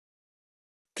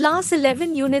Class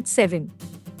 11 Unit 7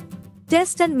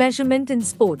 Test and Measurement in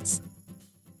Sports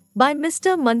by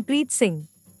Mr. Manpreet Singh.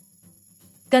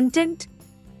 Content: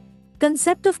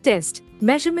 Concept of test,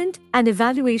 measurement and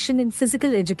evaluation in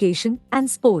physical education and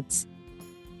sports.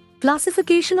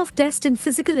 Classification of test in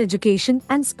physical education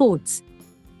and sports.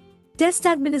 Test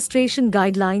administration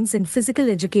guidelines in physical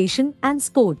education and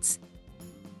sports.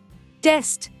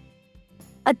 Test.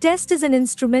 A test is an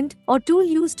instrument or tool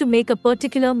used to make a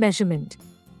particular measurement.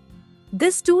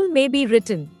 This tool may be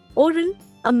written, oral,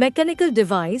 a mechanical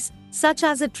device, such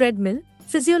as a treadmill,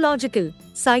 physiological,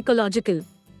 psychological,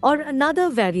 or another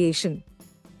variation.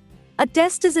 A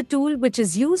test is a tool which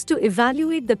is used to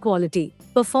evaluate the quality,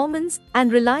 performance,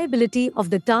 and reliability of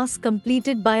the task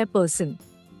completed by a person.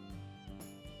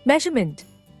 Measurement.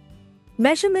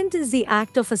 Measurement is the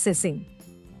act of assessing.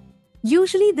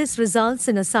 Usually this results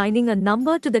in assigning a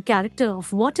number to the character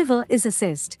of whatever is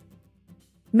assessed.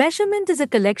 Measurement is a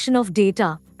collection of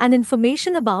data and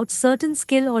information about certain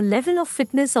skill or level of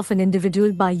fitness of an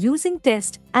individual by using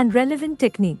test and relevant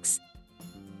techniques.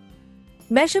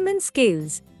 Measurement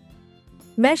scales.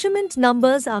 Measurement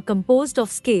numbers are composed of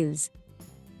scales.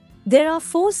 There are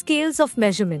 4 scales of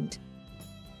measurement.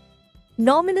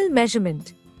 Nominal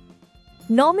measurement.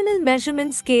 Nominal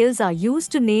measurement scales are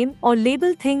used to name or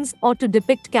label things or to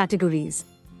depict categories.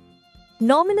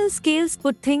 Nominal scales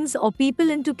put things or people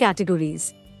into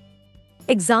categories.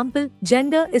 Example: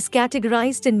 gender is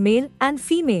categorized in male and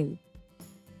female.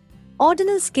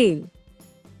 Ordinal scale.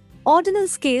 Ordinal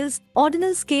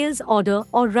scales order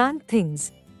or rank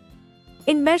things.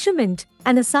 In measurement,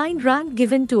 an assigned rank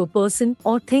given to a person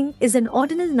or thing is an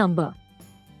ordinal number.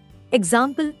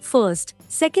 Example: first,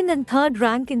 second and third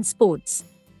rank in sports.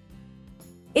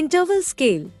 Interval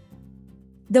scale.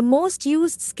 The most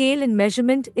used scale in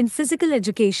measurement in physical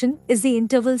education is the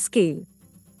interval scale.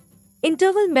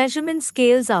 Interval measurement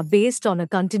scales are based on a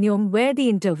continuum where the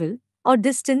interval, or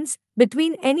distance,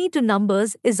 between any two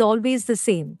numbers is always the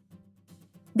same.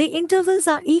 The intervals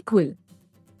are equal.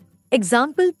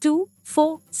 Example: 2,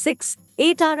 4, 6,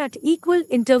 8 are at equal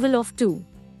interval of 2.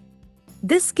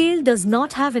 This scale does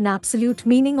not have an absolute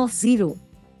meaning of 0.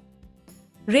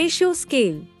 Ratio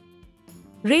scale.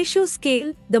 Ratio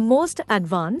scale, the most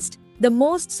advanced, the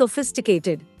most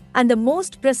sophisticated, and the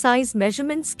most precise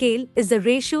measurement scale is the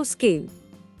ratio scale.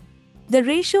 The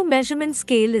ratio measurement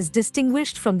scale is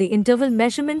distinguished from the interval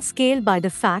measurement scale by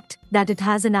the fact that it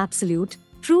has an absolute,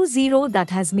 true 0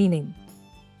 that has meaning.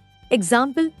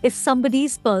 Example: if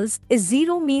somebody's pulse is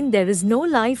 0, mean there is no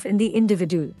life in the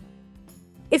individual.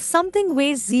 If something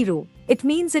weighs 0, it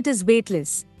means it is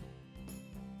weightless.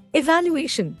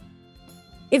 Evaluation.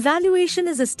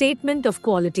 Evaluation is a statement of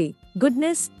quality,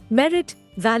 goodness, merit,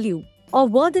 value, or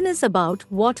worthiness about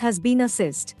what has been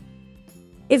assessed.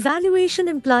 Evaluation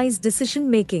implies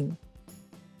decision-making.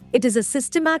 It is a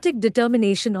systematic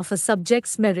determination of a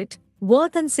subject's merit,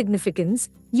 worth and significance,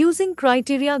 using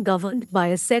criteria governed by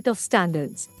a set of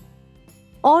standards.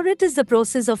 Or it is the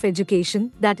process of education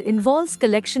that involves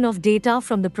collection of data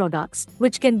from the products,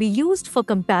 which can be used for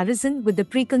comparison with the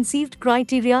preconceived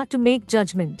criteria to make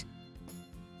judgment.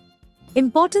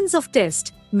 Importance of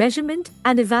test, measurement,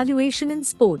 and evaluation in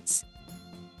sports.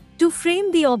 To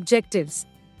frame the objectives.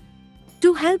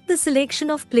 To help the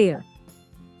selection of player.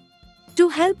 To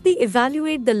help the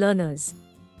evaluate the learners.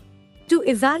 To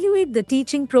evaluate the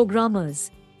teaching programmers.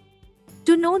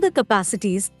 To know the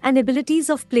capacities and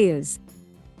abilities of players.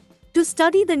 To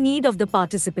study the need of the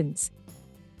participants.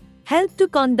 Help to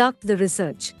conduct the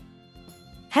research.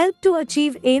 Help to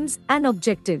achieve aims and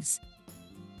objectives.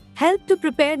 Help to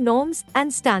prepare norms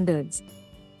and standards.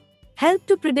 Help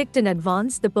to predict in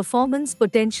advance the performance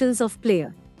potentials of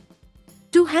player.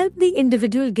 To help the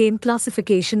individual game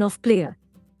classification of player.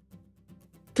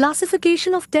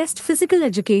 Classification of test physical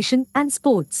education and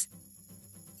sports.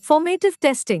 Formative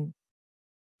testing.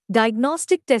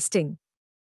 Diagnostic testing.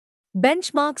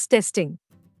 Benchmarks testing.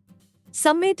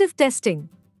 Summative testing.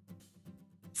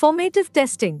 Formative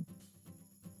testing.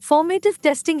 Formative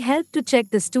testing helps to check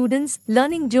the students'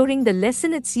 learning during the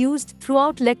lesson. It's used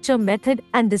throughout lecture method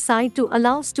and decide to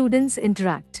allow students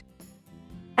interact.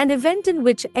 An event in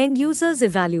which end users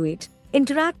evaluate,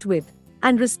 interact with,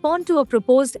 and respond to a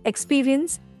proposed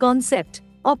experience, concept,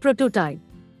 or prototype.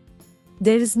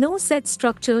 There is no set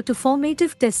structure to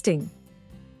formative testing.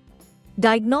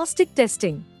 Diagnostic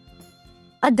testing.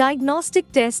 A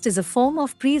diagnostic test is a form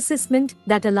of pre-assessment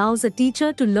that allows a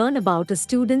teacher to learn about a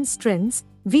student's strengths,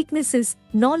 weaknesses,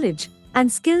 knowledge,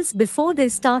 and skills before they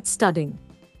start studying.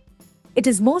 It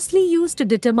is mostly used to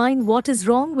determine what is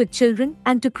wrong with children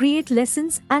and to create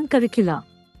lessons and curricula.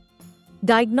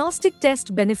 Diagnostic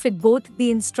tests benefit both the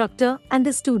instructor and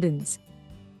the students.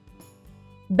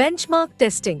 Benchmark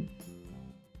testing.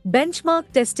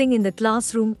 Benchmark testing in the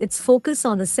classroom, its focus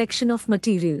on a section of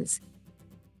materials.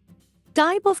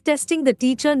 Type of testing: the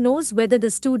teacher knows whether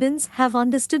the students have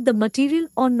understood the material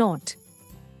or not.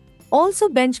 Also,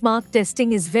 benchmark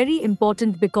testing is very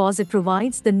important because it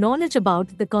provides the knowledge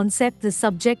about the concept the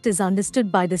subject is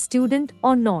understood by the student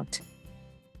or not.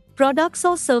 Products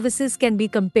or services can be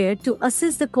compared to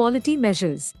assess the quality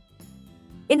measures.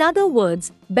 In other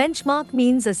words, benchmark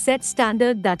means a set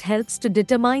standard that helps to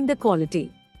determine the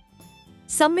quality.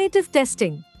 Summative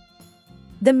testing.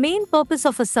 The main purpose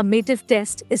of a summative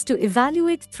test is to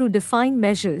evaluate through defined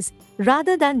measures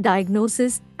rather than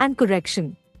diagnosis and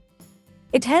correction.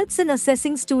 It helps in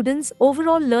assessing students'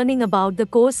 overall learning about the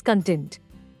course content.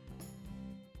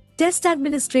 Test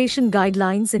administration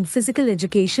guidelines in physical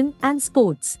education and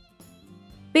sports.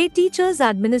 Paid teachers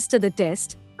administer the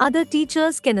test, other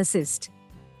teachers can assist.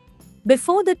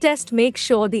 Before the test, make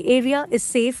sure the area is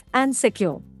safe and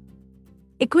secure.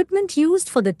 Equipment used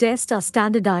for the test are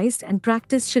standardized and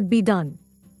practice should be done.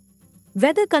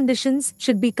 Weather conditions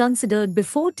should be considered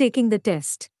before taking the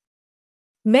test.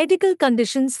 Medical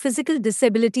conditions, physical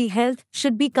disability, health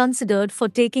should be considered for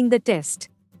taking the test.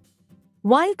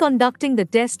 While conducting the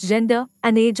test, gender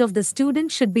and age of the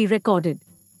student should be recorded.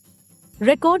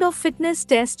 Record of fitness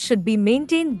test should be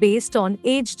maintained based on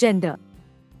age, gender.